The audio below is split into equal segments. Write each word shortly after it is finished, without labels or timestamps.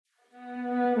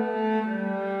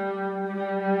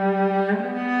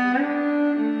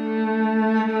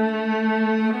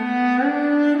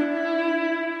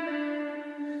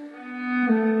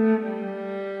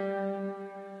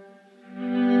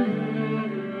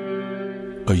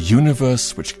A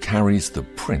universe which carries the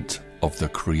print of the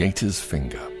Creator's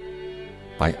finger,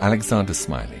 by Alexander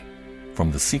Smiley,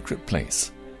 from The Secret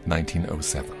Place,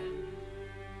 1907.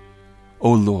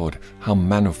 O Lord, how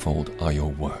manifold are your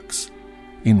works!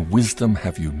 In wisdom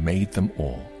have you made them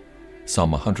all.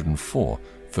 Psalm 104,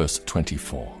 verse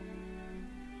 24.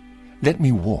 Let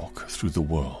me walk through the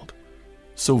world,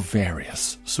 so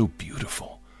various, so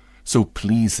beautiful, so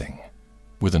pleasing,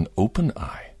 with an open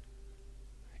eye.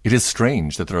 It is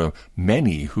strange that there are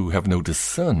many who have no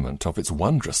discernment of its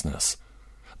wondrousness.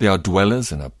 They are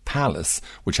dwellers in a palace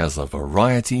which has a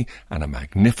variety and a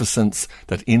magnificence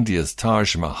that India's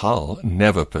Taj Mahal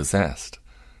never possessed,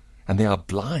 and they are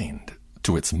blind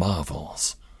to its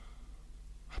marvels.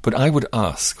 But I would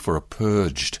ask for a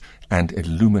purged and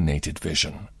illuminated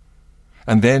vision,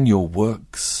 and then your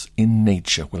works in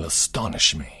nature will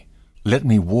astonish me. Let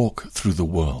me walk through the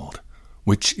world,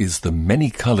 which is the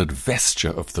many-colored vesture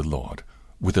of the Lord,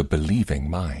 with a believing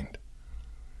mind.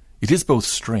 It is both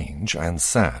strange and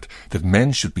sad that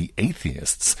men should be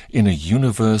atheists in a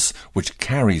universe which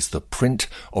carries the print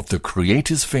of the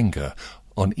Creator's finger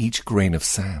on each grain of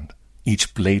sand,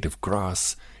 each blade of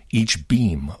grass, each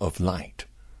beam of light.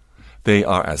 They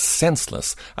are as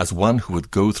senseless as one who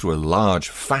would go through a large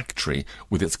factory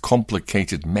with its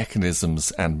complicated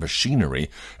mechanisms and machinery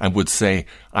and would say,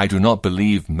 I do not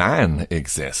believe man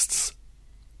exists.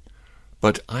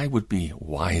 But I would be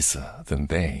wiser than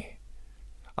they.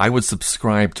 I would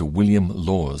subscribe to William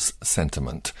Law's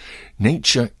sentiment.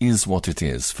 Nature is what it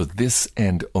is for this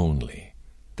end only,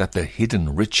 that the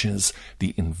hidden riches,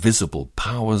 the invisible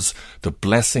powers, the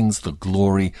blessings, the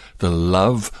glory, the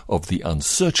love of the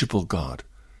unsearchable God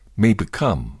may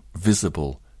become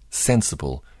visible,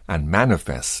 sensible, and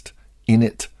manifest in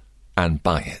it and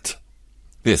by it.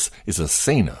 This is a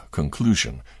saner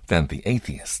conclusion than the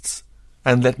atheists.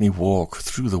 And let me walk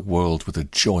through the world with a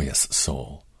joyous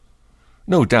soul.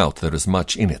 No doubt there is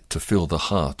much in it to fill the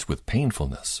heart with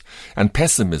painfulness, and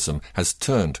pessimism has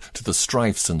turned to the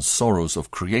strifes and sorrows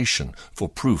of creation for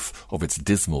proof of its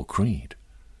dismal creed.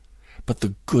 But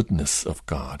the goodness of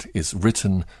God is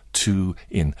written, too,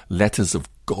 in letters of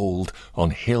gold on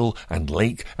hill and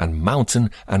lake and mountain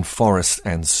and forest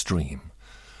and stream.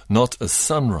 Not a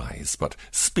sunrise, but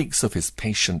speaks of his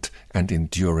patient and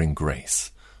enduring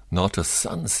grace. Not a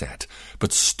sunset,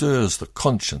 but stirs the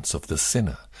conscience of the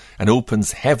sinner and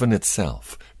opens heaven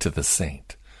itself to the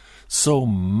saint. So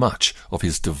much of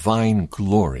his divine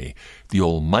glory the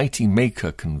Almighty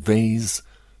Maker conveys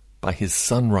by his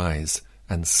sunrise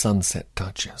and sunset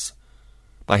touches,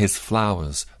 by his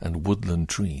flowers and woodland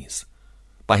trees,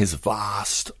 by his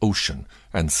vast ocean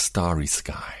and starry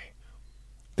sky.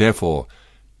 Therefore,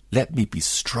 let me be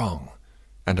strong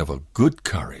and of a good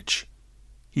courage.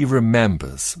 He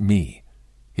remembers me,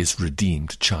 his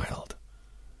redeemed child.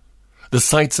 The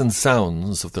sights and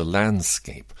sounds of the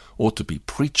landscape ought to be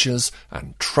preachers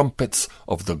and trumpets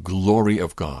of the glory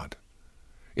of God.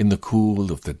 In the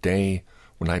cool of the day,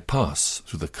 when I pass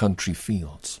through the country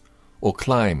fields, or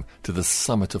climb to the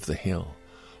summit of the hill,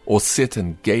 or sit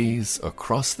and gaze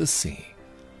across the sea,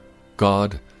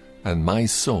 God and my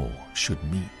soul should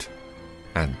meet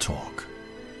and talk.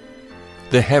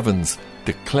 The heavens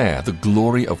declare the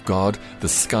glory of God, the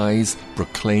skies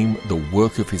proclaim the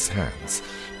work of his hands.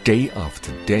 Day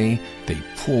after day they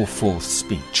pour forth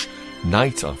speech.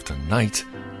 Night after night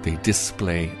they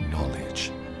display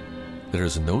knowledge. There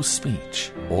is no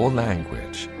speech or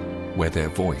language where their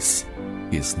voice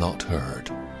is not heard.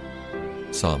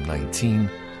 Psalm 19,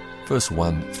 verse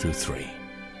 1 through 3.